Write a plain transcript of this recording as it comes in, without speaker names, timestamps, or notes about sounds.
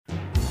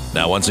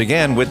Now, once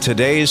again, with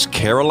today's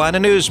Carolina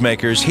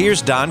Newsmakers,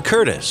 here's Don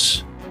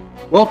Curtis.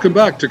 Welcome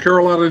back to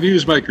Carolina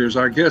Newsmakers.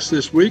 Our guest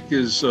this week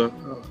is a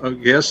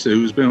guest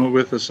who's been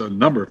with us a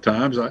number of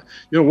times.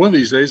 One of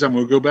these days I'm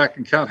going to go back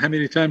and count how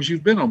many times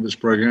you've been on this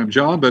program,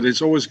 John, but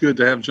it's always good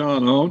to have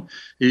John on.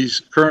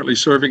 He's currently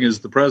serving as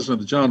the president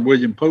of the John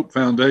William Pope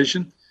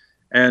Foundation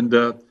and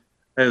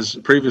has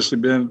previously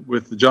been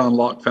with the John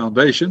Locke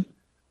Foundation.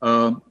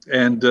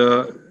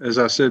 As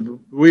I said,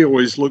 we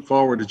always look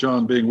forward to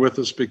John being with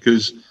us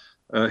because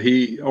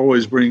he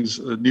always brings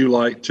a new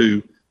light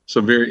to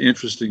some very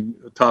interesting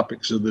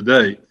topics of the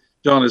day.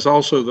 John is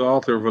also the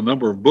author of a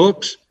number of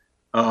books,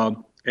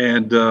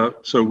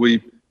 so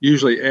we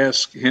usually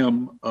ask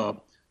him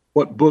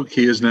what book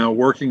he is now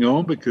working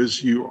on,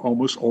 because you're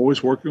almost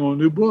always working on a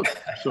new book.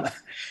 So.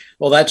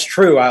 Well, that's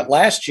true.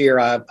 Last year,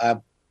 I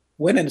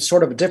went in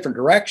sort of a different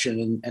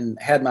direction and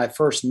had my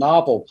first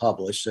novel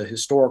published, a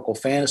historical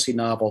fantasy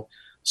novel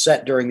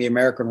set during the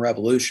American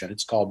Revolution.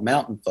 It's called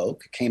Mountain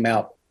Folk. It came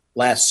out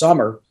last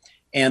summer,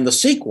 and the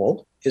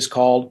sequel is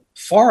called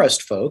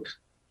Forest Folk,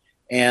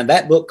 and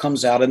that book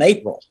comes out in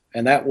April,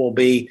 and that will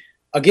be,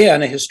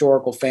 again, a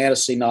historical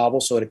fantasy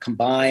novel, so it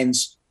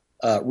combines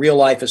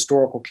real-life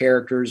historical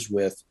characters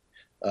with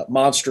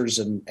monsters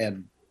and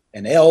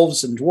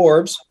elves and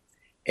dwarves,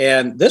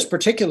 and this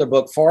particular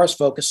book, Forest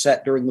Folk, is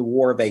set during the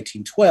War of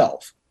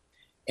 1812,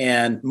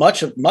 and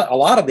a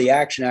lot of the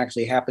action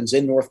actually happens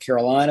in North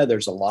Carolina.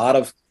 There's a lot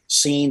of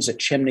scenes at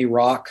Chimney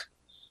Rock.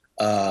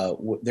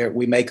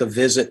 We make a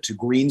visit to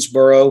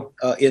Greensboro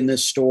in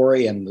this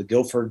story and the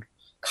Guilford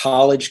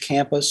College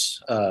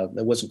campus.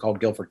 That wasn't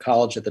called Guilford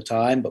College at the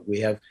time, but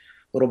we have a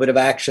little bit of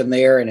action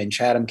there and in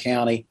Chatham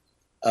County.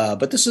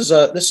 But this is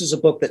a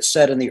book that's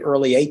set in the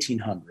early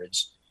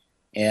 1800s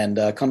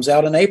and comes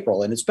out in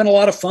April, and it's been a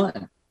lot of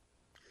fun.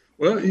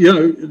 Well,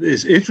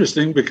 it's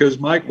interesting because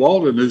Mike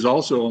Walden, who's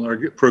also on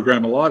our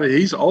program a lot,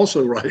 he's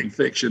also writing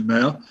fiction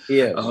now.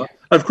 Yeah.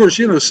 Of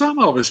course, some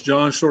of us,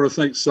 John, sort of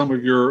think some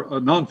of your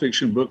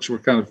nonfiction books were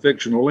kind of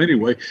fictional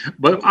anyway,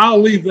 but I'll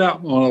leave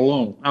that one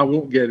alone. I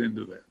won't get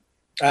into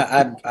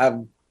that. I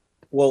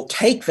will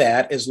take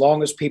that as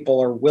long as people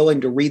are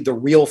willing to read the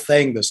real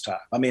thing this time.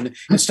 I mean,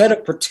 instead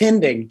of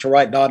pretending to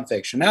write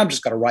nonfiction, now I'm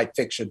just going to write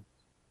fiction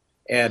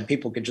and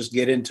people can just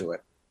get into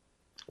it.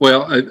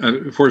 Well,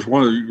 of course,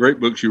 one of the great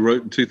books you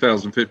wrote in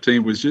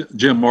 2015 was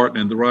Jim Martin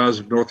and the Rise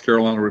of North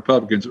Carolina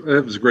Republicans.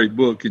 That was a great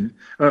book, and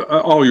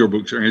all your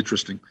books are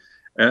interesting.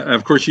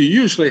 Of course, you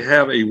usually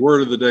have a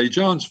word of the day.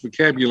 John's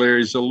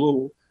vocabulary is a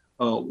little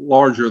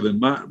larger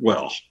than mine.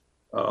 Well,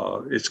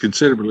 it's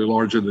considerably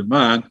larger than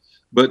mine,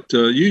 but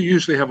you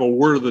usually have a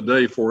word of the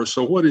day for us.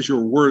 So what is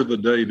your word of the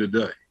day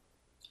today?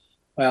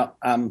 Well,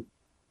 I'm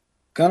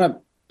going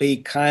to be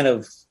kind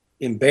of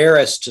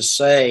embarrassed to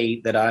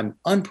say that I'm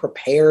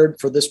unprepared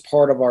for this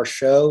part of our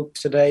show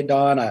today,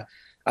 Don. I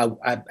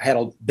had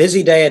a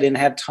busy day. I didn't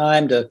have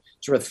time to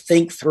sort of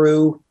think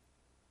through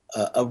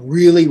a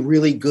really,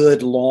 really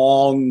good,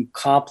 long,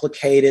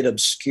 complicated,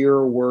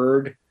 obscure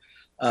word.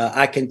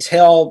 I can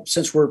tell,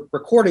 since we're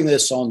recording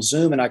this on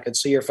Zoom and I can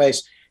see your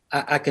face,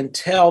 I can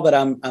tell that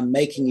I'm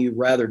making you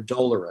rather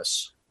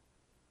dolorous.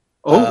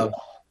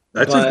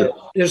 That's a good.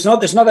 There's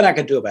nothing I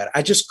can do about it.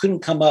 I just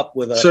couldn't come up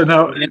with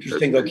an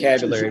interesting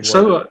vocabulary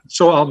word.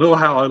 So I'll know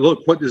how I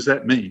look. What does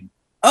that mean?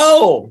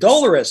 Oh,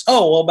 dolorous.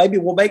 Oh, well, maybe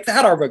we'll make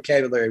that our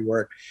vocabulary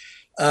word.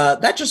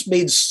 That just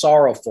means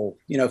sorrowful.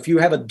 If you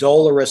have a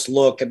dolorous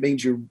look, it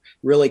means you're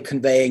really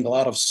conveying a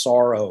lot of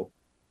sorrow.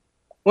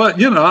 Well,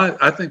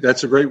 I think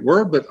that's a great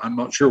word, but I'm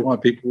not sure why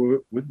people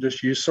would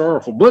just use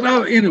sorrowful. But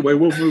anyway,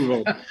 we'll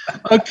move on.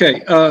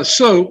 Okay,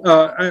 so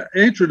I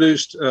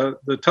introduced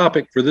the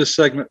topic for this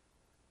segment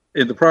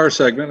in the prior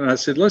segment, and I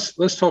said,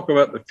 let's talk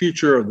about the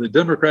future of the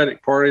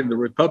Democratic Party and the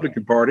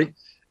Republican Party.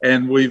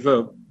 And we've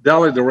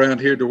dallied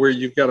around here to where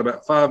you've got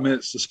about 5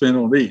 minutes to spend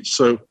on each.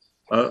 So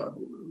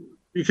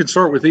you can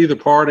start with either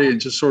party and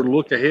just sort of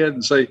look ahead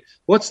and say,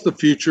 what's the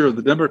future of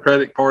the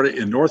Democratic Party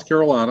in North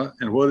Carolina,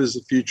 and what is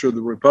the future of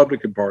the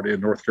Republican Party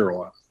in North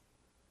Carolina?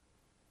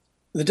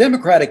 The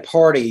Democratic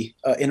Party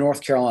in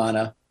North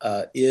Carolina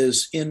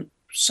is in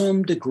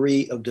some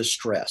degree of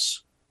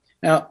distress.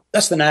 Now,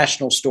 that's the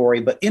national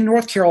story, but in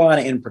North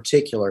Carolina in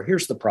particular,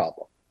 here's the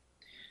problem.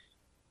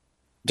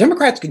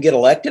 Democrats can get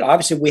elected.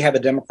 Obviously, we have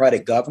a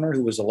Democratic governor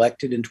who was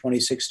elected in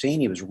 2016.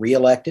 He was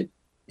reelected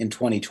in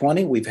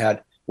 2020.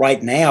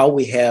 Right now,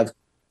 we have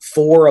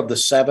 4 of the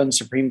 7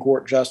 Supreme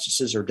Court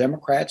justices are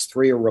Democrats,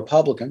 3 are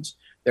Republicans.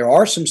 There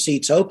are some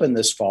seats open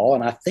this fall,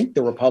 and I think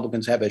the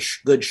Republicans have a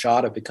good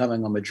shot of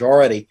becoming a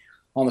majority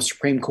on the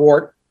Supreme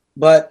Court.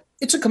 But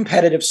it's a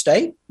competitive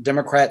state.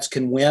 Democrats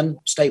can win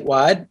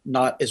statewide,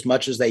 not as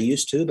much as they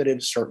used to, but it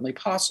is certainly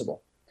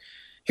possible.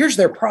 Here's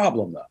their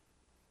problem, though.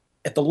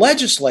 At the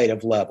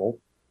legislative level,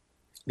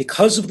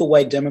 because of the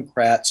way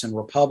Democrats and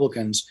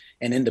Republicans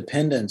and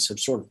independents have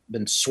sort of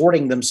been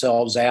sorting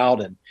themselves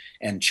out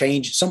and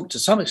change to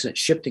some extent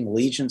shifting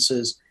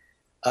allegiances,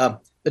 the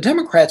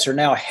Democrats are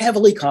now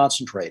heavily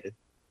concentrated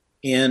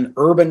in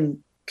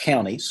urban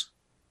counties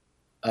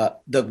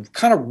The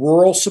kind of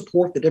rural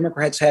support the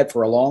Democrats had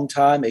for a long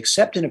time,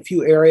 except in a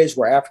few areas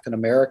where African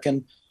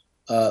American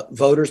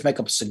voters make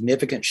up a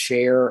significant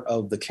share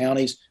of the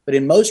counties. But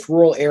in most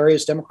rural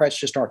areas, Democrats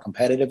just aren't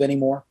competitive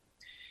anymore.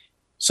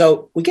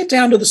 So we get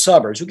down to the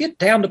suburbs. We get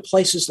down to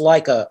places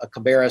like a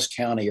Cabarrus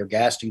County or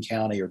Gaston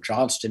County or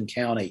Johnston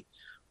County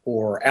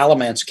or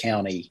Alamance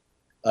County,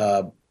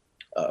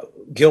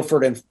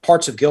 Guilford and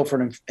parts of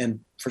Guilford and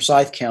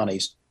Forsyth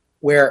counties,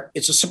 where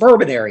it's a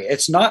suburban area.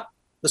 It's not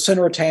the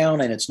center of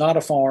town, and it's not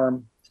a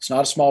farm. It's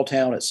not a small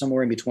town. It's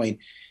somewhere in between.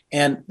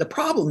 And the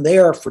problem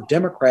there for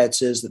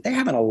Democrats is that they're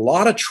having a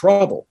lot of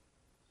trouble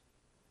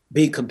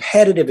being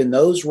competitive in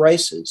those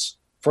races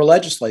for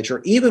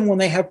legislature, even when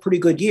they have pretty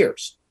good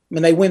years. I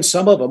mean, they win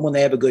some of them when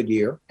they have a good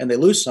year, and they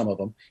lose some of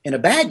them. In a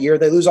bad year,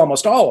 they lose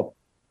almost all of them.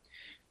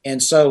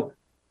 And so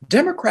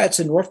Democrats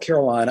in North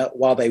Carolina,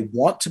 while they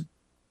want to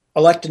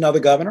elect another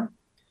governor,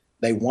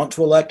 they want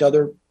to elect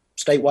other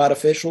statewide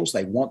officials,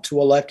 they want to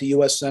elect a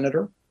U.S.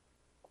 senator,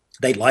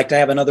 they'd like to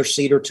have another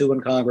seat or two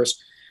in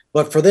Congress.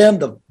 But for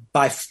them,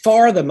 by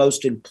far the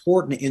most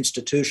important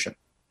institution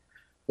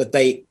that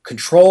they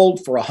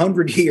controlled for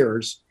 100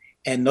 years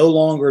and no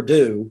longer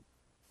do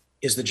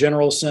is the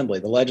General Assembly,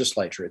 the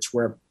legislature. It's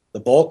where the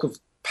bulk of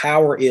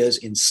power is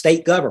in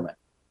state government.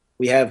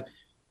 We have,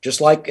 just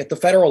like at the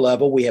federal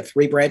level, we have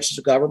three branches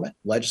of government: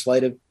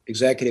 legislative,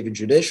 executive, and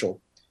judicial.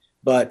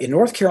 But in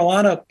North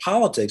Carolina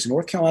politics, in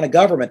North Carolina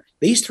government,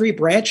 these three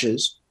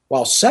branches,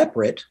 while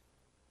separate,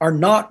 are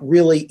not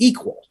really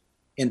equal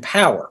in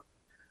power.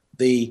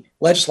 The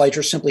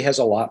legislature simply has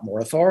a lot more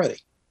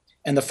authority.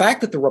 And the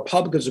fact that the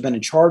Republicans have been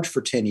in charge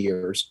for 10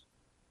 years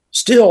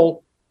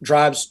still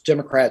drives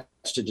Democrats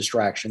to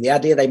distraction. The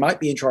idea they might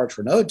be in charge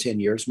for another 10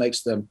 years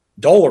makes them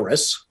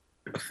dolorous,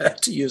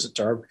 to use a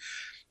term.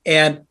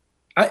 And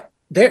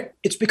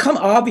it's become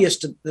obvious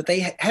that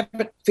they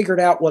haven't figured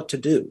out what to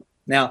do.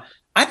 Now,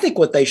 I think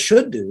what they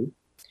should do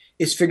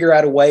is figure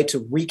out a way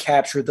to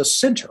recapture the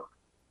center.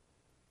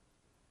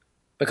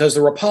 Because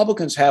the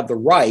Republicans have the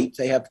right,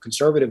 they have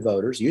conservative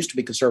voters, used to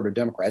be conservative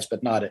Democrats,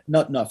 but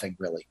nothing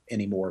really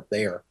anymore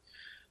there.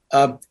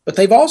 But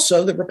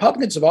the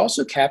Republicans have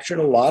also captured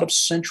a lot of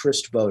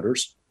centrist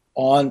voters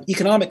on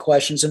economic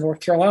questions in North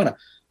Carolina.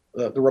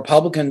 The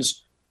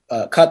Republicans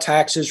cut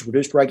taxes,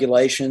 reduced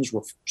regulations,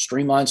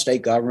 streamlined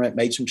state government,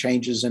 made some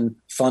changes in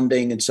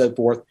funding and so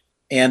forth.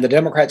 And the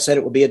Democrats said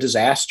it would be a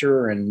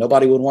disaster and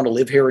nobody would want to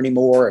live here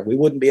anymore, and we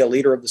wouldn't be a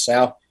leader of the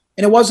South.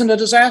 And it wasn't a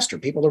disaster.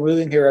 People are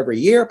moving here every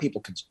year.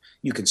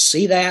 You can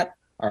see that.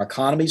 Our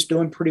economy's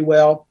doing pretty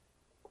well.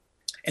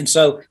 And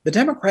so the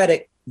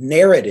Democratic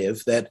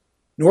narrative that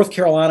North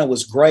Carolina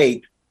was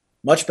great,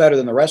 much better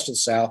than the rest of the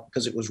South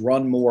because it was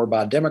run more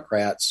by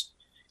Democrats,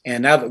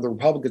 and now that the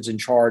Republicans in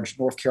charge,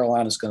 North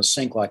Carolina is going to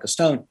sink like a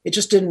stone. It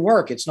just didn't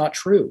work. It's not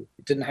true.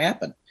 It didn't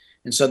happen.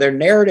 And so their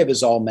narrative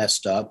is all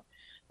messed up.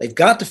 They've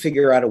got to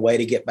figure out a way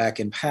to get back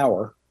in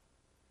power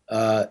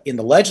in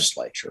the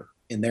legislature,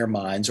 in their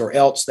minds, or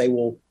else they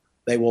will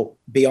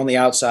be on the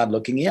outside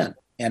looking in.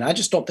 And I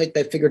just don't think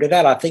they've figured it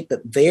out. I think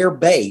that their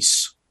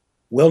base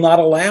will not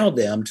allow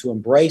them to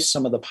embrace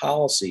some of the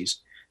policies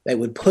that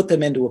would put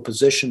them into a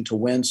position to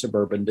win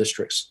suburban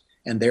districts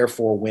and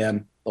therefore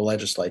win the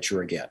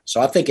legislature again.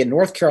 So I think in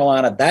North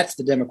Carolina, that's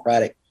the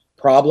Democratic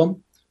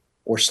problem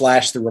or /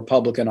 the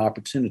Republican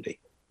opportunity.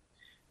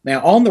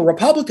 Now, on the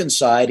Republican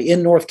side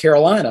in North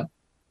Carolina,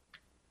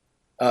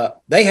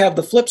 they have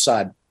the flip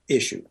side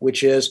issue,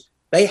 which is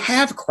they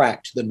have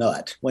cracked the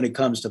nut when it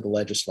comes to the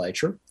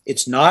legislature.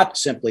 It's not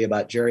simply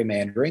about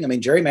gerrymandering. I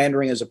mean,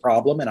 gerrymandering is a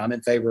problem, and I'm in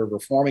favor of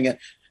reforming it.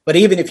 But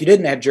even if you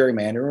didn't have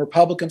gerrymandering,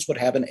 Republicans would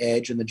have an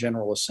edge in the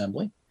General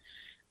Assembly.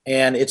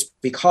 And it's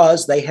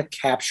because they have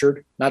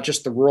captured not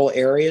just the rural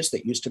areas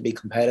that used to be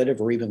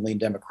competitive or even lean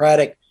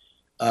Democratic,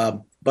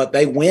 but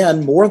they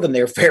win more than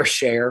their fair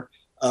share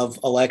of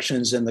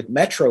elections in the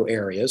metro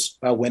areas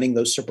by winning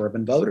those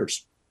suburban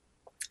voters.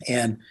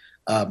 And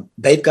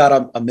they've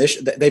got a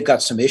mission. They've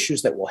got some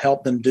issues that will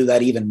help them do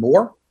that even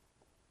more.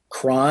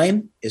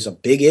 Crime is a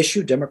big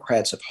issue.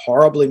 Democrats have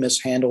horribly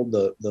mishandled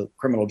the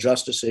criminal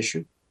justice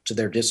issue to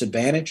their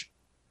disadvantage.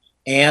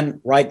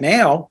 And right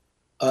now,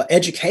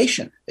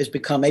 education has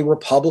become a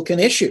Republican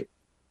issue.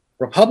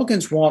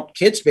 Republicans want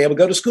kids to be able to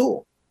go to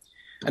school,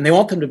 and they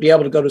want them to be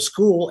able to go to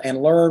school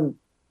and learn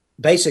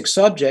basic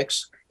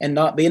subjects and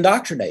not be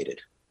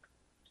indoctrinated.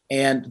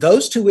 And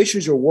those two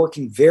issues are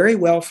working very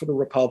well for the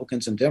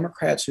Republicans, and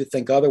Democrats who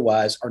think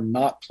otherwise are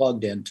not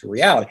plugged into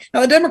reality.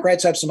 Now, the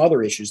Democrats have some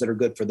other issues that are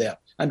good for them.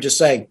 I'm just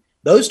saying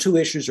those two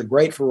issues are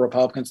great for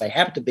Republicans. They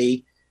happen to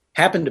be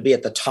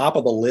at the top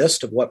of the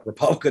list of what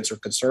Republicans are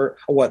concerned,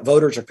 or what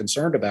voters are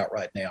concerned about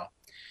right now.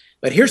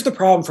 But here's the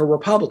problem for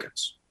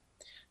Republicans.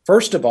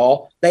 First of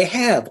all, they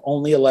have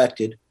only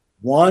elected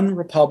one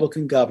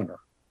Republican governor,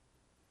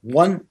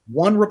 one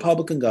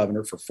Republican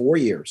governor for 4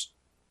 years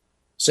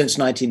since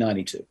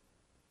 1992.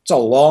 It's a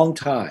long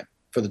time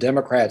for the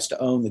Democrats to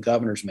own the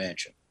governor's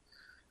mansion.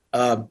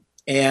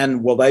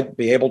 And will they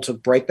be able to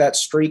break that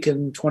streak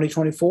in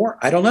 2024?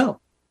 I don't know.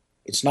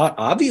 It's not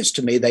obvious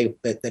to me that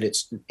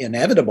it's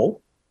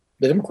inevitable,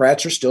 the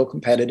Democrats are still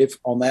competitive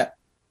on that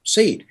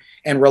seat.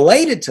 And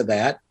related to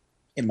that,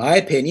 in my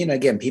opinion,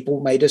 again,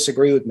 people may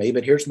disagree with me,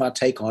 but here's my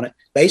take on it.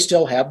 They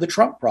still have the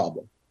Trump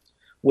problem,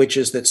 which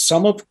is that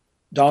some of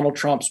Donald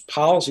Trump's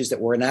policies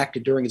that were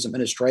enacted during his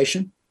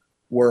administration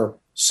were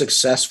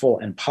successful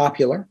and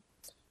popular,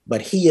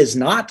 but he is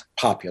not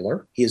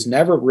popular. He has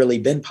never really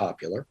been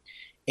popular.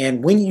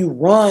 And when you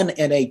run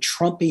in a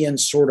Trumpian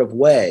sort of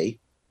way,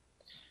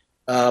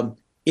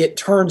 it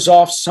turns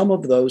off some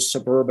of those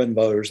suburban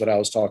voters that I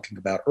was talking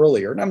about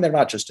earlier. And I mean, they're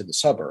not just in the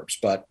suburbs,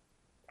 but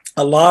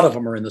a lot of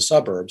them are in the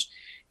suburbs.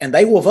 And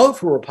they will vote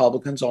for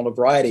Republicans on a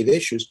variety of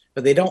issues,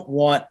 but they don't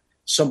want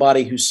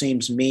somebody who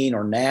seems mean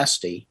or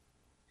nasty.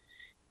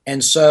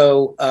 And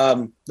so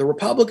the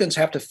Republicans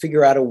have to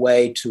figure out a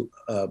way to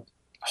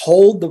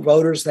hold the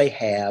voters they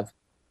have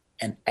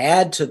and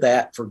add to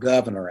that for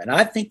governor. And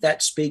I think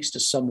that speaks to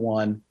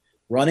someone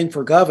running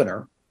for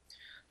governor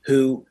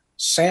who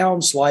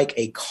sounds like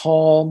a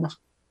calm,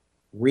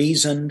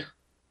 reasoned,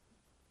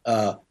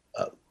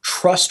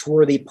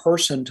 trustworthy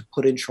person to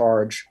put in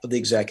charge of the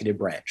executive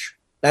branch.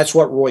 That's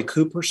what Roy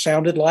Cooper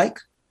sounded like.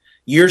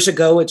 Years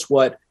ago, it's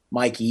what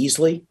Mike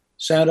Easley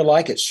sounded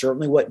like. It's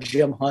certainly what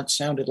Jim Hunt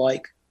sounded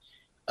like.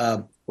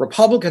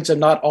 Republicans have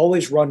not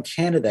always run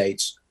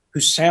candidates who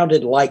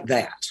sounded like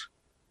that.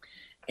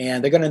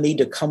 And they're going to need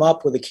to come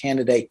up with a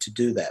candidate to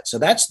do that. So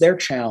that's their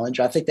challenge.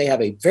 I think they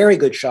have a very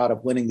good shot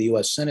of winning the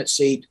U.S. Senate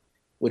seat,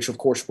 which of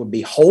course would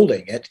be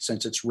holding it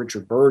since it's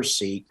Richard Burr's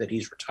seat that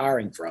he's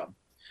retiring from.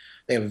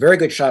 They have a very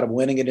good shot of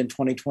winning it in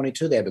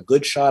 2022. They have a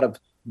good shot of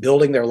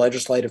building their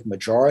legislative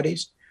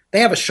majorities.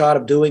 They have a shot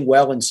of doing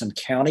well in some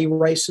county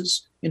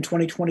races in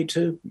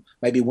 2022,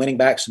 maybe winning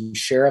back some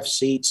sheriff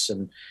seats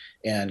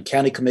and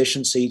county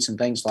commission seats and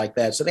things like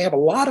that. So they have a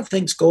lot of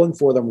things going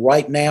for them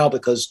right now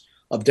because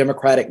of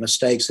Democratic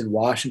mistakes in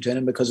Washington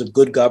and because of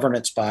good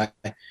governance by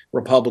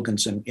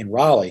Republicans in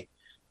Raleigh.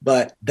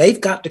 But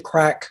they've got to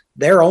crack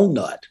their own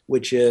nut,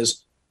 which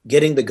is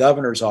getting the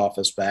governor's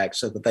office back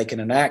so that they can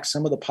enact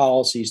some of the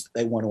policies that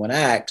they want to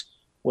enact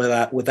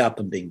without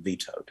them being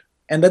vetoed.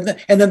 And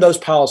then those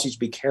policies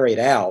be carried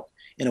out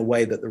in a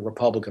way that the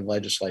Republican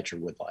legislature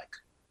would like.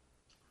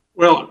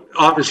 Well,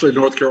 obviously,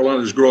 North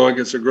Carolina is growing.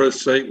 It's a growth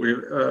state. We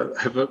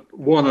have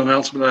one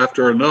announcement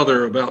after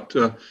another about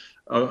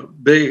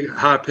big,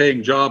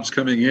 high-paying jobs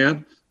coming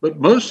in. But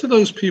most of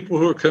those people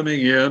who are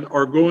coming in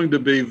are going to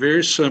be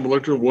very similar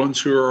to the ones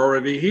who are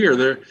already here.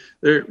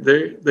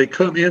 They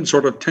come in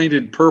sort of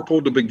tainted purple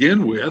to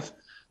begin with,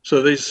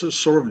 so they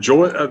sort of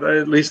join.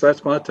 At least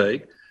that's my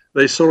take.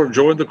 They sort of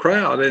join the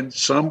crowd, and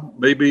some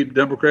may be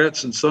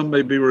Democrats and some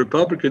may be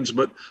Republicans,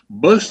 but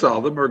most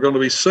of them are going to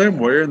be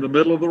somewhere in the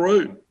middle of the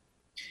road.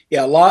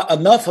 Yeah,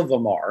 enough of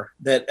them are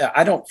that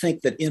I don't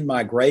think that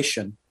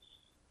in-migration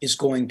is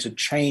going to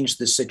change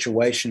the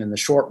situation in the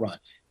short run.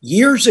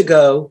 Years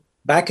ago,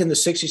 back in the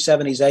 60s,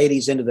 70s,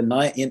 80s, into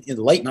in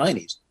the late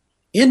 90s,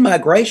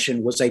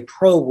 in-migration was a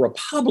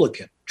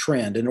pro-Republican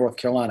trend in North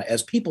Carolina.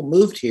 As people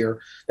moved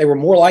here, they were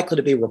more likely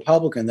to be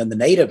Republican than the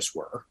natives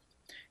were.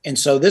 And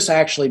so this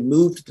actually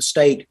moved the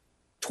state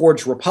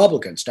towards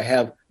Republicans to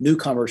have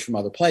newcomers from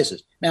other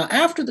places. Now,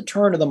 after the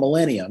turn of the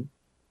millennium,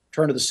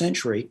 turn of the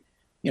century,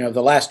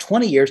 the last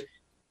 20 years,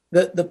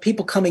 the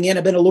people coming in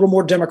have been a little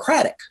more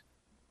Democratic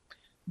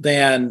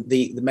than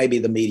maybe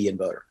the median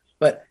voter.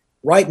 But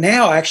right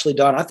now, actually,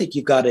 Don, I think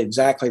you've got it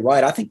exactly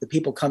right. I think the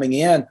people coming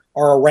in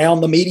are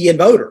around the median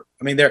voter.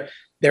 I mean,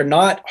 they're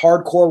not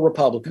hardcore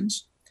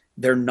Republicans.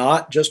 They're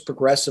not just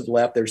progressive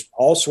left. There's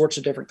all sorts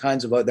of different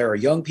kinds of vote. There are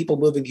young people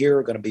moving here who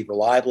are going to be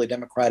reliably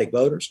Democratic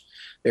voters.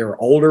 There are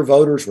older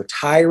voters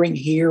retiring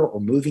here or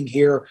moving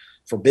here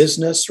for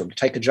business or to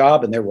take a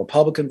job, and they're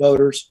Republican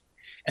voters.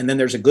 And then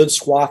there's a good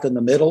swath in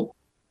the middle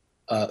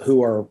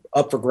who are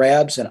up for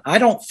grabs. And I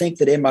don't think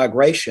that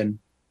immigration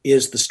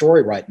is the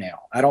story right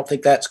now. I don't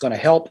think that's going to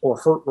help or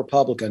hurt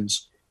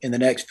Republicans in the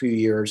next few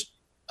years.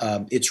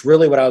 It's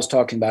really what I was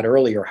talking about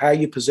earlier, how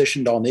you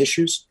positioned on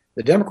issues.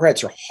 The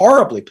Democrats are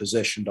horribly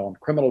positioned on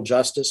criminal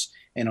justice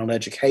and on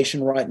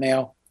education right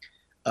now.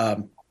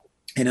 And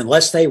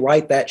unless they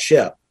right that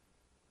ship,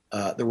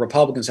 the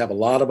Republicans have a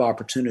lot of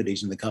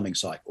opportunities in the coming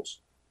cycles.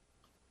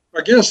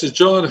 Our guest is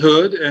John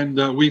Hood,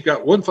 and we've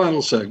got one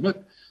final segment.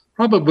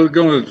 Probably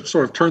going to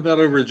sort of turn that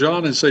over to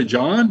John and say,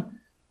 John,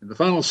 in the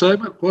final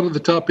segment, what are the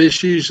top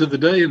issues of the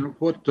day and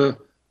what do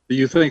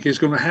you think is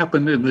going to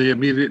happen in the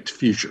immediate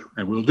future?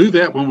 And we'll do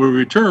that when we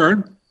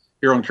return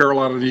here on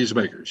Carolina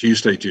Newsmakers. You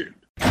stay tuned.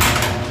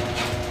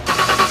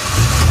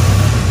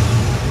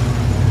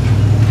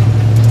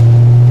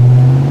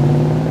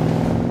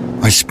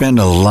 I spend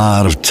a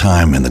lot of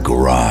time in the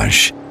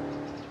garage,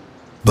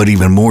 but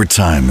even more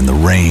time in the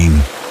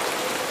rain,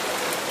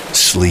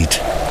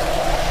 sleet,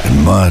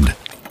 and mud.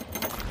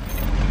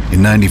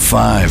 In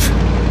 95,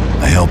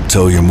 I helped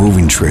tow your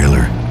moving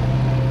trailer.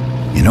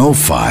 In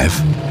 05,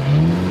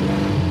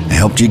 I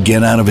helped you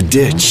get out of a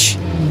ditch.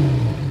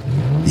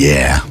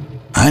 Yeah,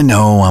 I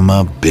know I'm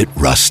a bit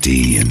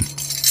rusty, and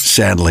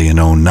sadly in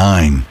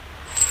 09,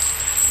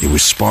 it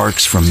was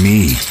sparks from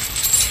me,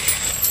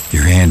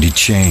 your handy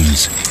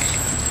chains,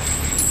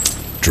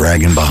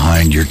 dragging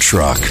behind your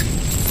truck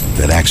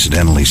that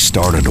accidentally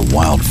started a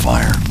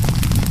wildfire.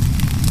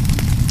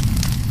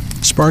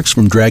 Sparks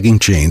from dragging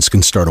chains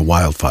can start a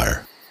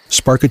wildfire.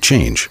 Spark a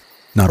change,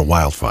 not a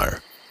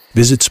wildfire.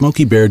 Visit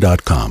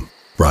SmokeyBear.com.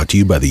 Brought to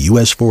you by the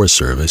U.S. Forest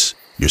Service,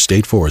 your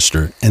state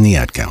forester, and the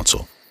Ad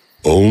Council.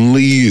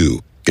 Only you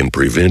can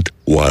prevent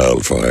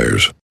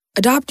wildfires.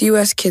 Adopt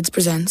US Kids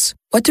presents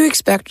What to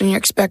Expect When You're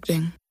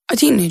Expecting a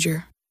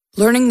Teenager.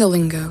 Learning the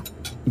lingo.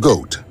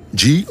 GOAT,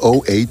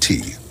 G-O-A-T,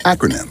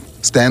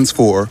 acronym, stands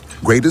for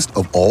Greatest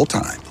of All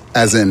Time.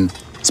 As in,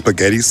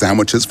 spaghetti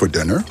sandwiches for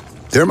dinner?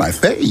 They're my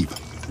fave.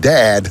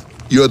 Dad,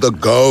 you're the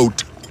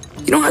GOAT.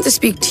 You don't have to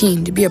speak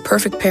teen to be a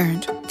perfect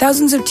parent.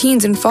 Thousands of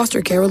teens in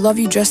foster care will love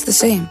you just the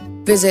same.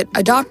 Visit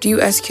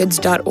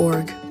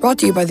adoptuskids.org. Brought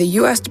to you by the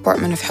U.S.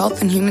 Department of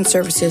Health and Human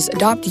Services,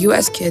 Adopt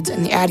U.S. Kids,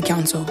 and the Ad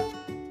Council.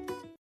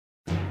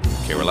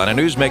 Carolina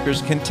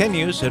Newsmakers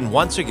continues, and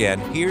once again,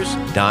 here's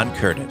Don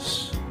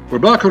Curtis. We're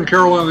back on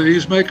Carolina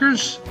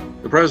Newsmakers.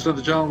 The president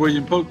of the John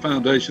William Polk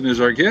Foundation is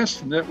our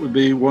guest, and that would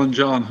be one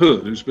John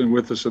Hood, who's been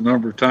with us a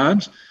number of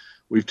times.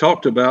 We've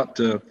talked about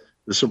the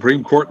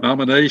Supreme Court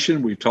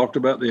nomination. We've talked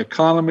about the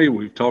economy.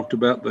 We've talked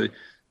about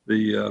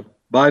the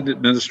Biden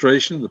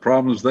administration, the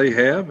problems they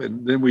have,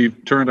 and then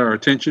we've turned our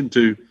attention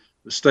to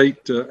the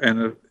state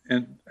and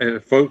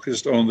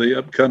focused on the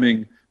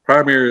upcoming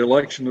primary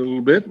election a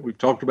little bit. We've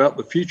talked about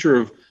the future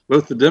of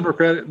both the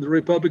Democratic and the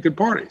Republican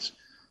parties.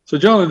 So,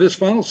 John, in this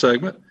final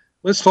segment,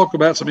 let's talk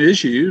about some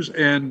issues.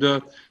 And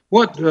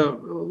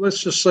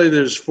let's just say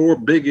there's 4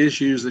 big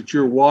issues that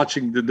you're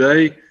watching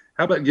today.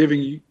 How about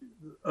giving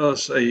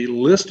us a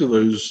list of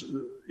those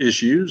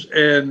issues,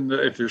 and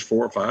if there's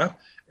 4 or 5,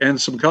 and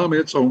some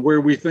comments on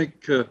where we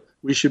think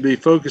we should be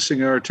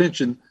focusing our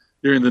attention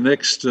during the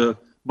next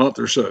month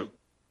or so?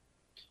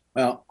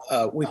 Well,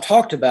 we've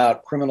talked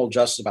about criminal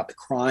justice, about the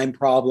crime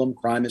problem.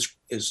 Crime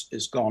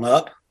is gone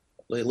up,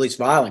 at least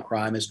violent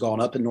crime has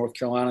gone up in North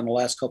Carolina in the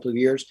last couple of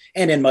years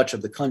and in much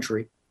of the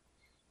country.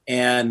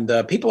 And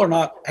people are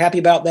not happy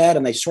about that,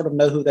 and they sort of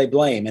know who they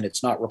blame, and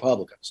it's not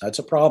Republicans. That's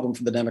a problem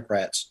for the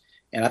Democrats.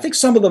 And I think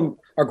some of them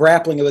are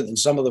grappling with it and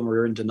some of them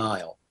are in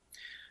denial.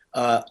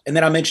 And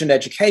then I mentioned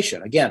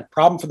education. Again,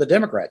 problem for the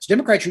Democrats.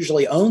 Democrats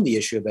usually own the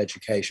issue of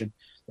education.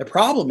 The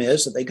problem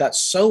is that they got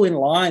so in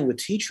line with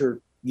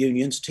teacher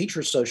unions, teacher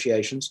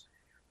associations,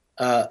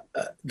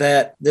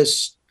 that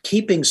this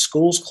keeping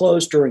schools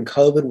closed during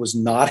COVID was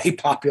not a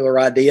popular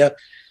idea.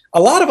 A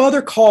lot of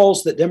other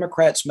calls that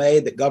Democrats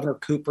made, that Governor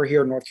Cooper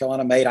here in North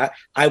Carolina made,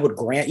 I would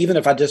grant, even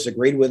if I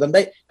disagreed with them,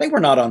 they were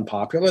not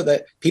unpopular.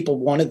 That people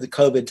wanted the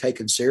COVID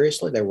taken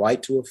seriously. They're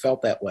right to have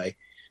felt that way.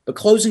 But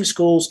closing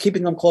schools,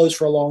 keeping them closed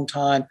for a long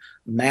time,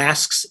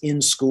 masks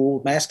in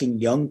school, masking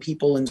young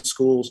people in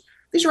schools,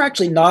 these are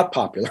actually not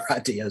popular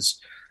ideas.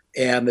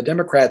 And the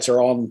Democrats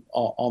are on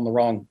the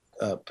wrong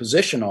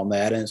position on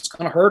that, and it's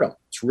going to hurt them.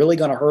 It's really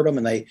going to hurt them.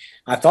 And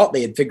I thought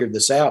they had figured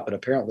this out, but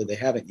apparently they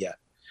haven't yet.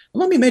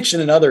 Let me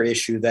mention another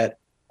issue that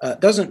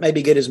doesn't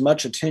maybe get as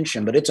much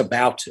attention, but it's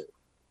about to.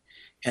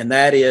 And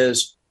that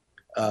is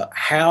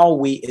how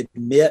we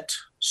admit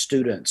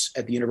students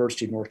at the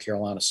University of North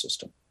Carolina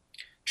system.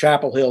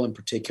 Chapel Hill in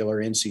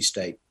particular, NC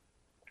State.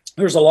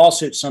 There was a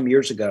lawsuit some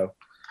years ago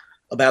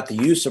about the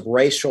use of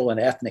racial and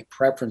ethnic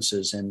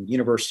preferences in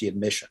university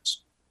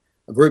admissions.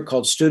 A group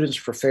called Students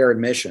for Fair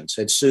Admissions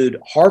had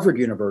sued Harvard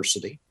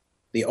University,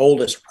 the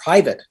oldest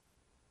private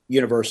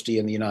university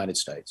in the United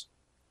States.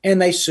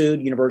 And they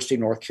sued University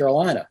of North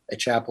Carolina at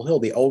Chapel Hill,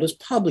 the oldest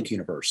public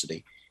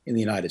university in the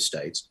United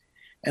States.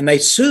 And they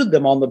sued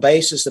them on the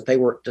basis that they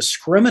were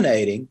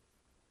discriminating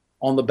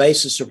on the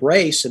basis of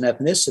race and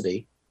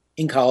ethnicity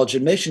in college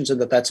admissions,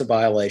 and that's a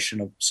violation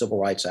of Civil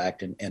Rights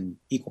Act and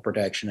equal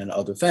protection and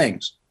other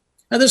things.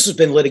 Now, this has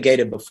been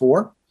litigated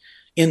before.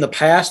 In the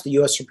past, the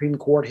U.S. Supreme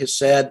Court has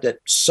said that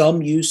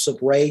some use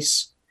of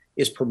race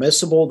is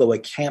permissible, though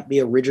it can't be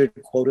a rigid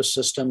quota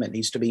system. It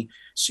needs to be,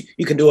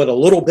 you can do it a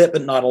little bit,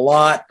 but not a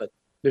lot. But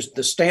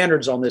the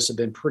standards on this have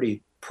been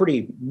pretty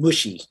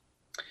mushy.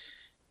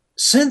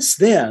 Since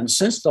then,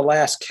 since the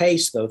last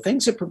case, though,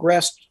 things have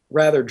progressed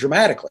rather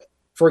dramatically.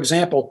 For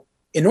example,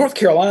 in North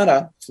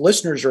Carolina,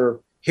 listeners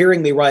are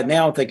hearing me right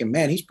now and thinking,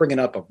 man, he's bringing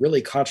up a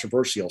really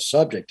controversial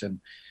subject.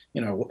 And,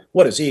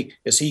 what is he?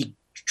 Is he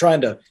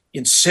trying to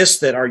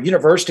insist that our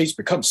universities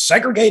become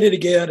segregated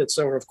again? And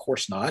so, of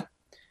course not.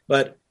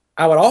 But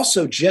I would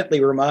also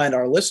gently remind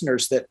our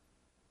listeners that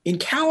in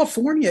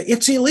California,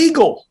 it's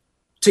illegal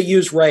to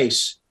use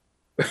race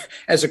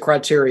as a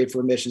criteria for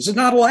admissions. It's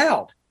not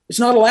allowed. It's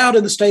not allowed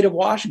in the state of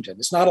Washington.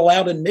 It's not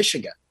allowed in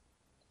Michigan.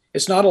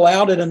 It's not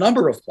allowed in a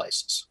number of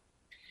places.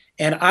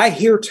 And I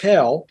hear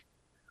tell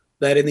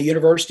that in the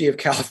University of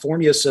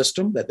California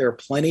system, that there are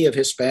plenty of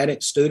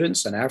Hispanic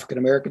students and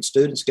African-American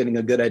students getting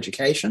a good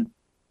education.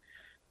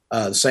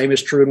 The same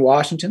is true in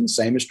Washington. The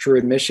same is true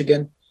in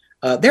Michigan.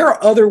 There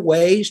are other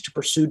ways to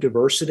pursue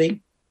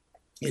diversity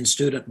in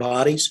student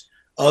bodies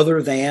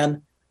other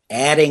than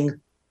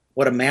adding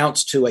what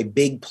amounts to a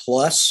big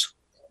plus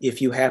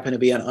if you happen to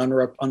be an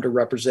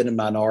underrepresented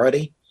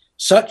minority.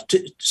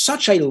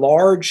 such a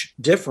large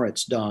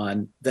difference,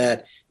 Don,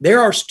 that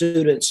there are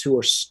students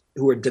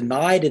who are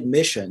denied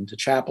admission to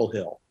Chapel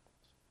Hill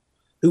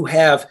who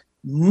have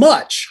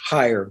much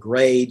higher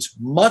grades,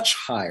 much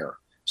higher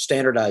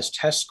standardized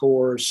test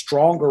scores,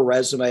 stronger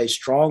resumes,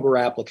 stronger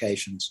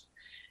applications.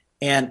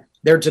 And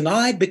they're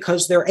denied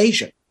because they're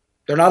Asian.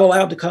 They're not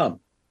allowed to come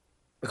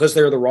because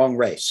they're the wrong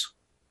race.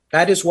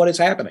 That is what is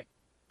happening.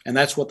 And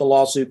that's what the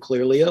lawsuit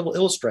clearly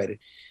illustrated.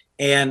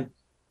 And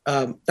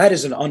that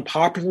is an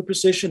unpopular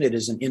position. It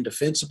is an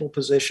indefensible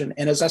position.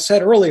 And as I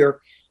said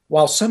earlier,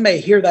 while some may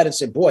hear that and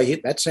say,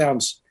 boy, that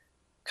sounds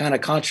kind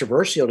of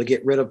controversial to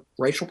get rid of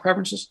racial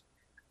preferences,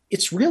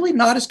 it's really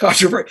not as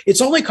controversial.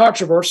 It's only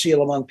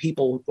controversial among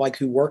people like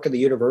who work at the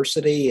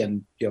university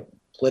and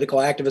political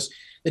activists.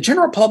 The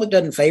general public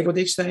doesn't favor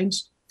these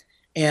things.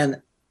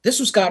 And this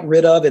was gotten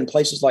rid of in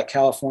places like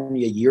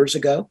California years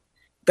ago.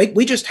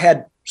 We just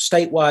had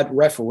statewide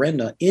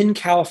referenda in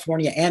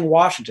California and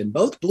Washington,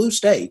 both blue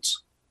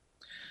states,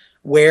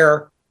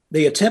 where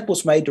the attempt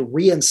was made to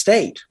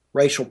reinstate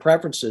racial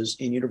preferences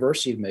in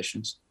university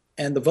admissions.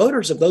 And the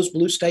voters of those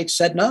blue states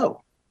said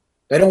no,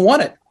 they don't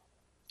want it.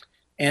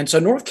 And so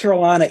North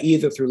Carolina,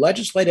 either through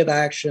legislative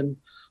action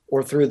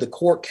or through the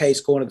court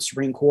case going to the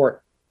Supreme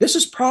Court, this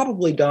is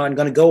probably, Don,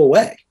 going to go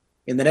away.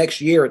 In the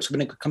next year, it's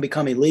going to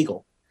become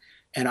illegal.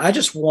 And I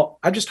just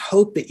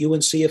hope that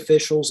UNC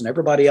officials and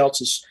everybody else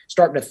is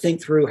starting to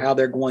think through how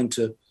they're going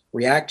to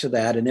react to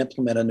that and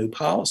implement a new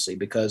policy,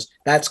 because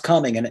that's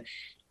coming. And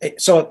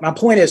so my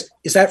point is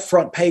that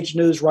front page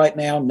news right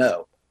now?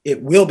 No,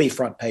 it will be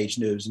front page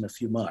news in a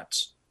few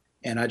months.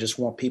 And I just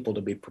want people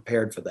to be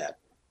prepared for that.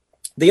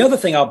 The other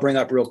thing I'll bring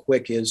up real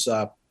quick is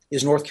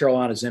North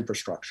Carolina's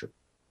infrastructure.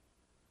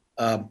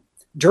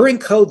 During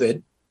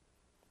COVID,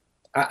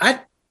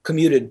 I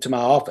commuted to my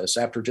office.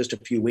 After just a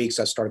few weeks,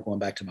 I started going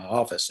back to my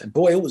office. And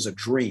boy, it was a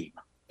dream.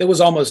 There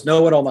was almost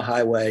no one on the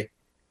highway.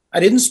 I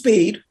didn't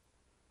speed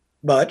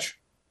much,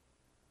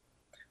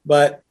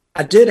 but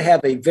I did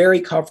have a very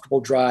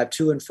comfortable drive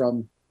to and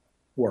from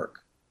work.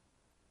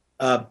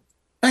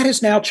 That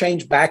has now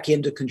changed back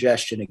into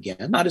congestion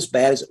again. Not as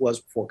bad as it was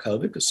before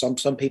COVID, because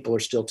some people are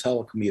still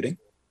telecommuting.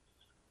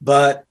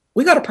 But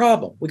we got a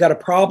problem. We got a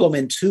problem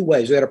in two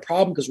ways. We got a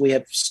problem because we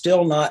have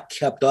still not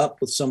kept up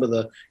with some of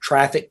the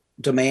traffic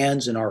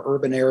demands in our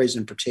urban areas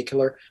in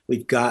particular.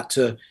 We've got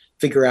to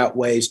figure out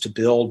ways to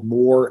build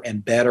more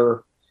and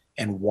better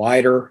and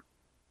wider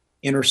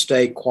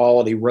interstate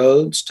quality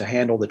roads to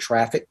handle the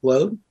traffic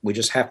load. We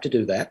just have to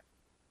do that.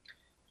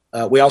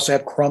 We also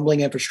have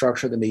crumbling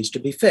infrastructure that needs to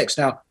be fixed.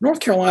 Now, North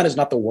Carolina is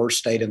not the worst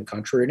state in the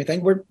country or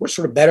anything. We're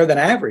sort of better than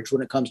average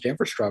when it comes to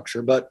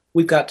infrastructure, but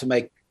we've got to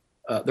make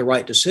the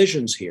right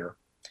decisions here.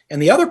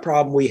 And the other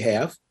problem we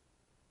have,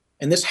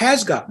 and this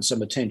has gotten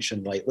some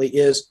attention lately,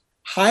 is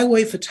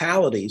highway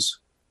fatalities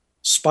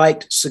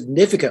spiked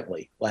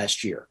significantly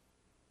last year.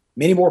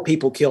 Many more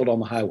people killed on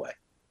the highway.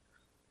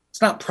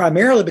 It's not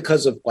primarily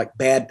because of like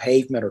bad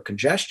pavement or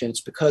congestion. It's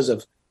because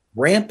of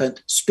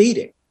rampant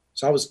speeding.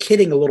 So I was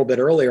kidding a little bit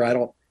earlier. I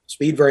don't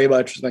speed very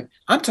much.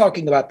 I'm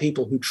talking about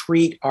people who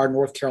treat our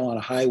North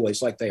Carolina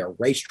highways like they are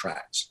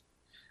racetracks.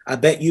 I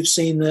bet you've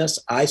seen this.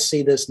 I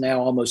see this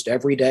now almost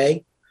every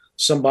day.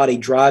 Somebody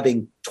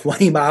driving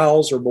 20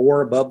 miles or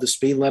more above the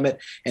speed limit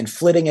and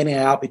flitting in and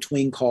out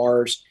between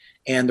cars.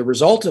 And the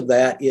result of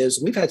that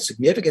is we've had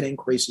significant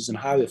increases in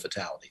highway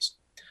fatalities.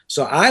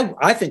 So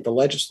I think the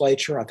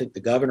legislature, I think the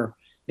governor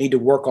need to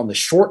work on the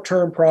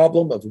short-term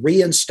problem of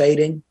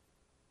reinstating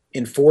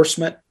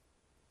enforcement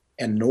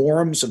and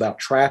norms about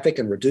traffic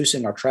and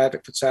reducing our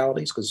traffic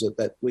fatalities, because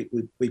that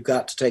we've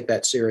got to take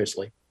that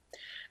seriously.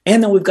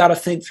 And then we've got to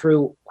think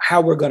through how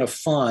we're going to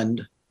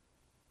fund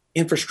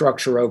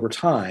infrastructure over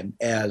time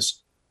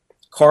as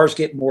cars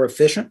get more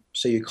efficient,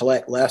 so you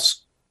collect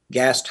less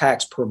gas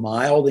tax per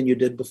mile than you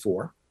did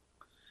before.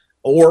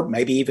 Or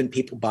maybe even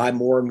people buy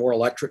more and more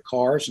electric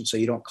cars, and so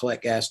you don't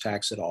collect gas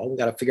tax at all. We've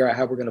got to figure out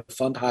how we're going to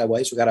fund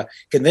highways. We've got to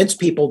convince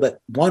people that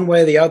one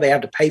way or the other, they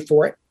have to pay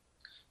for it.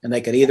 And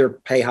they could either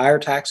pay higher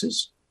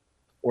taxes,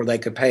 or they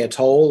could pay a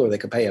toll, or they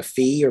could pay a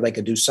fee, or they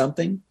could do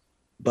something.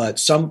 But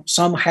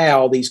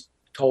somehow these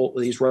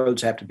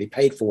roads have to be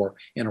paid for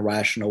in a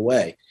rational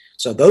way.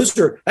 So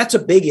that's a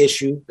big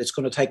issue that's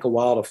going to take a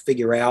while to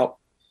figure out.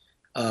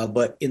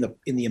 But in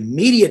the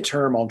immediate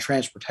term on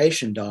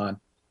transportation,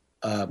 Don,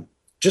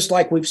 just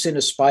like we've seen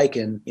a spike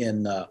in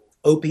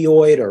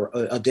opioid or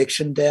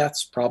addiction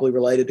deaths, probably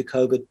related to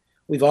COVID,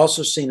 we've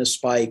also seen a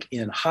spike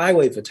in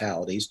highway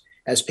fatalities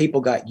as people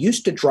got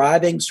used to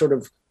driving sort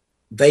of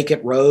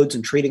vacant roads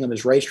and treating them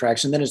as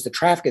racetracks. And then as the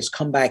traffic has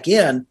come back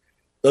in,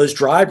 those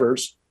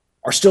drivers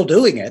are still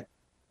doing it.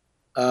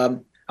 I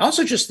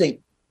also just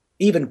think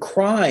even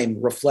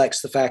crime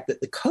reflects the fact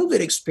that the COVID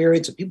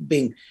experience of people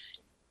being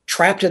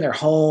trapped in their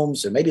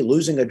homes and maybe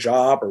losing a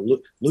job or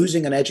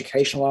losing an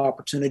educational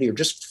opportunity or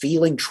just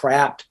feeling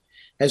trapped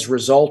has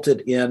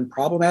resulted in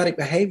problematic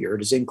behavior. It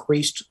has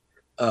increased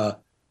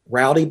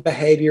rowdy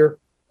behavior,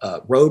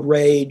 road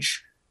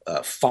rage,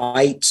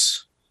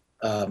 fights.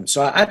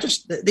 So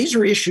these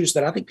are issues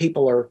that I think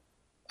people are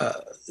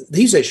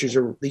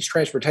these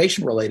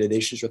transportation related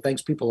issues are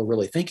things people are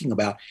really thinking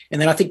about.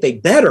 And then I think they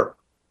better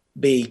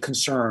be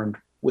concerned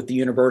with the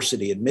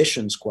university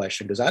admissions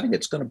question, because I think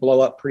it's going to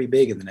blow up pretty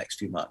big in the next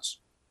few months.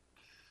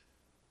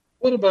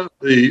 What about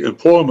the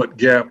employment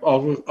gap?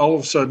 All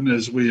of a sudden,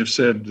 as we have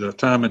said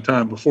time and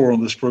time before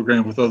on this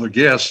program with other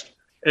guests,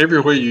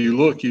 everywhere you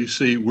look, you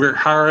see we're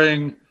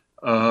hiring.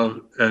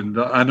 And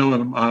I know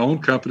in my own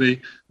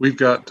company, we've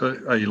got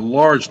a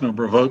large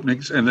number of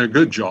openings, and they're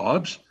good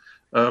jobs.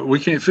 We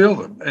can't fill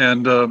them.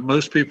 And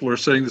most people are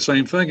saying the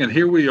same thing. And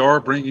here we are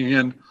bringing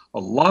in a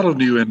lot of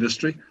new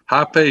industry,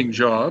 high-paying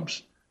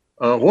jobs.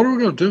 What are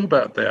we going to do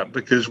about that?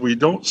 Because we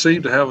don't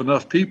seem to have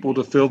enough people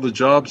to fill the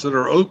jobs that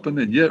are open,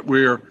 and yet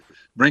we're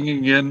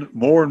bringing in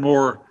more and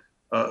more,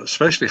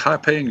 especially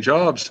high-paying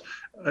jobs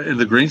in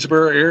the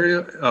Greensboro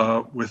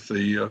area with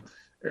the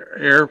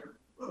air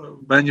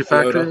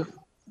manufacturer. Toyota.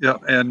 Yeah,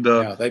 and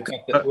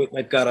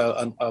they've got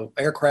a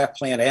aircraft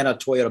plant and a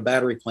Toyota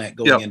battery plant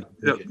going in.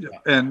 Yeah.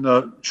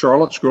 And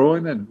Charlotte's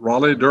growing, and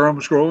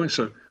Raleigh-Durham's growing.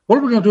 So what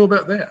are we going to do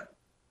about that?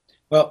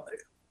 Well,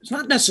 it's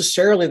not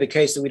necessarily the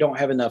case that we don't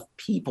have enough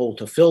people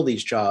to fill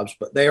these jobs,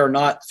 but they are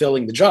not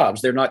filling the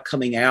jobs. They're not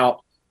coming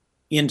out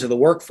into the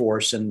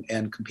workforce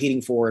and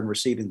competing for and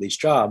receiving these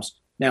jobs.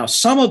 Now,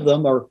 some of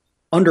them are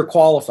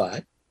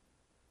underqualified,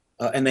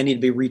 and they need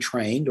to be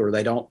retrained, or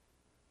they don't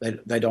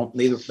have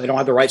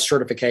the right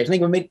certification. I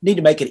think we need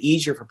to make it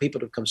easier for people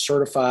to become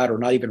certified or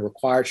not even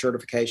require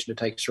certification to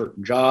take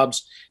certain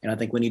jobs. And I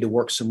think we need to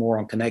work some more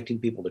on connecting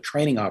people to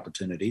training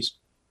opportunities.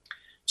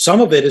 Some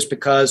of it is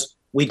because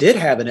we did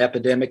have an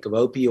epidemic of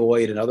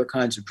opioid and other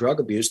kinds of drug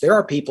abuse. There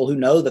are people who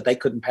know that they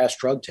couldn't pass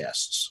drug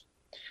tests.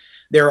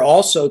 There are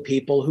also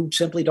people who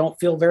simply don't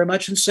feel very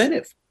much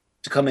incentive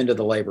to come into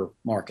the labor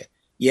market.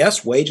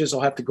 Yes, wages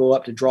will have to go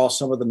up to draw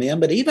some of them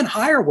in, but even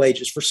higher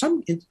wages for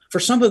some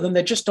of them,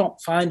 they just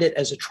don't find it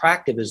as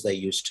attractive as they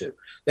used to.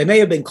 They may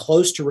have been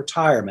close to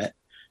retirement.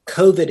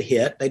 COVID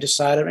hit. They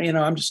decided,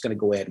 I'm just going to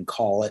go ahead and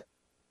call it.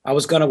 I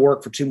was going to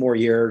work for 2 more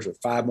years or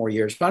 5 more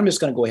years, but I'm just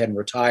going to go ahead and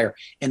retire.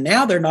 And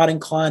now they're not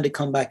inclined to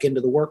come back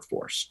into the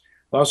workforce.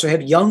 We also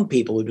have young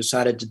people who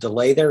decided to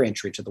delay their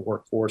entry to the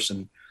workforce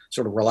and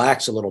sort of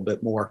relax a little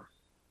bit more.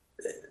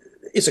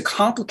 It's a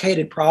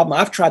complicated problem.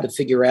 I've tried to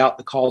figure out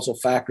the causal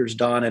factors,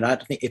 Don, and I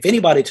think if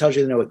anybody tells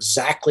you they know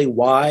exactly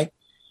why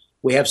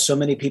we have so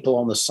many people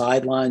on the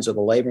sidelines of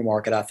the labor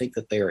market, I think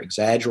that they are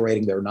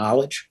exaggerating their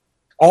knowledge.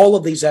 All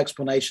of these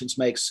explanations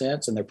make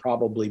sense, and they're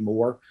probably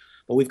more,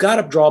 but we've got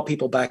to draw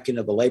people back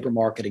into the labor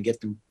market and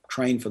get them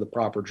trained for the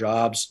proper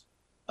jobs,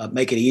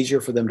 make it easier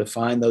for them to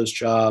find those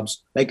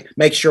jobs,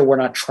 make sure we're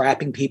not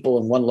trapping people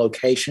in one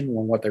location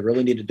when what they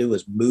really need to do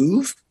is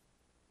move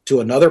to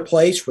another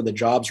place where the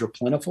jobs are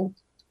plentiful.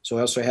 So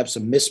we also have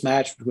some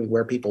mismatch between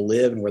where people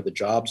live and where the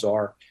jobs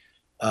are.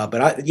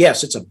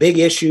 Yes, it's a big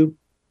issue.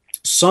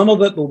 Some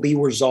of it will be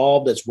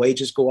resolved as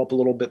wages go up a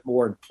little bit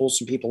more and pull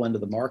some people into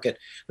the market.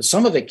 But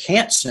some of it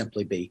can't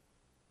simply be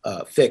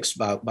fixed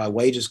by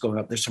wages going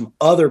up. There's some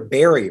other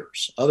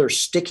barriers, other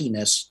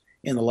stickiness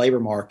in the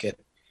labor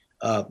market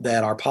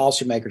that our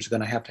policymakers are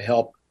going to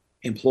help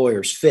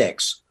employers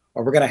fix,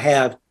 or we're going to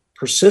have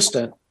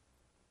persistent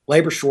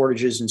labor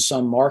shortages in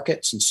some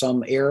markets, in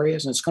some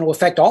areas, and it's going to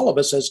affect all of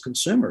us as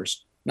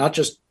consumers, not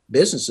just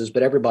businesses,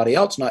 but everybody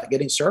else not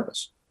getting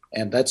service.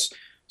 And that's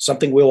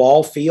something we'll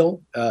all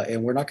feel,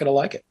 and we're not going to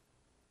like it.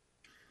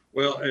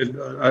 Well, and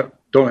I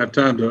don't have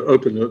time to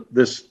open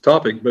this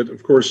topic, but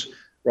of course,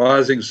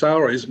 rising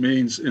salaries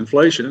means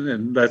inflation,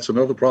 and that's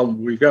another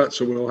problem we've got,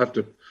 so we'll have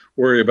to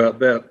worry about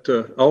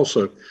that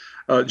also.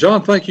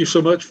 John, thank you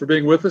so much for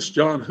being with us.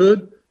 John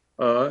Hood,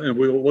 and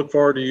we'll look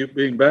forward to you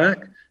being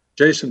back.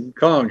 Jason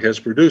Kong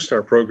has produced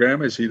our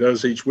program as he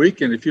does each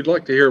week. And if you'd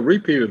like to hear a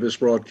repeat of this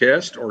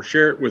broadcast or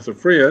share it with a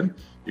friend,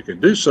 you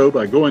can do so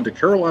by going to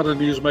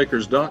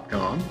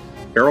carolinanewsmakers.com,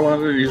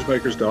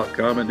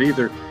 and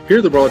either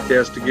hear the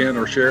broadcast again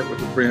or share it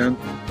with a friend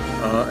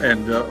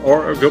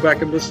or go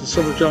back and listen to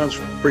some of John's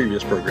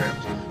previous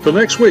programs. Till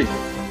next week,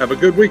 have a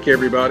good week,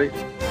 everybody.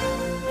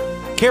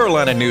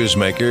 Carolina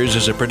Newsmakers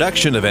is a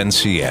production of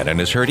NCN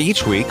and is heard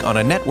each week on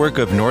a network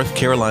of North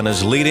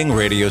Carolina's leading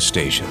radio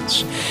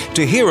stations.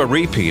 To hear a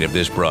repeat of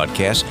this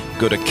broadcast,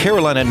 go to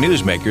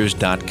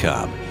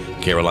carolinanewsmakers.com.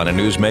 Carolina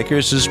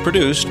Newsmakers is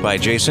produced by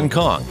Jason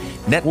Kong.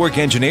 Network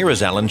engineer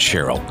is Alan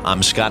Sherrill.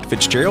 I'm Scott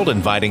Fitzgerald,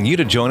 inviting you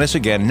to join us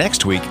again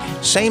next week,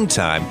 same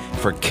time,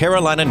 for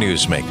Carolina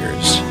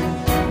Newsmakers.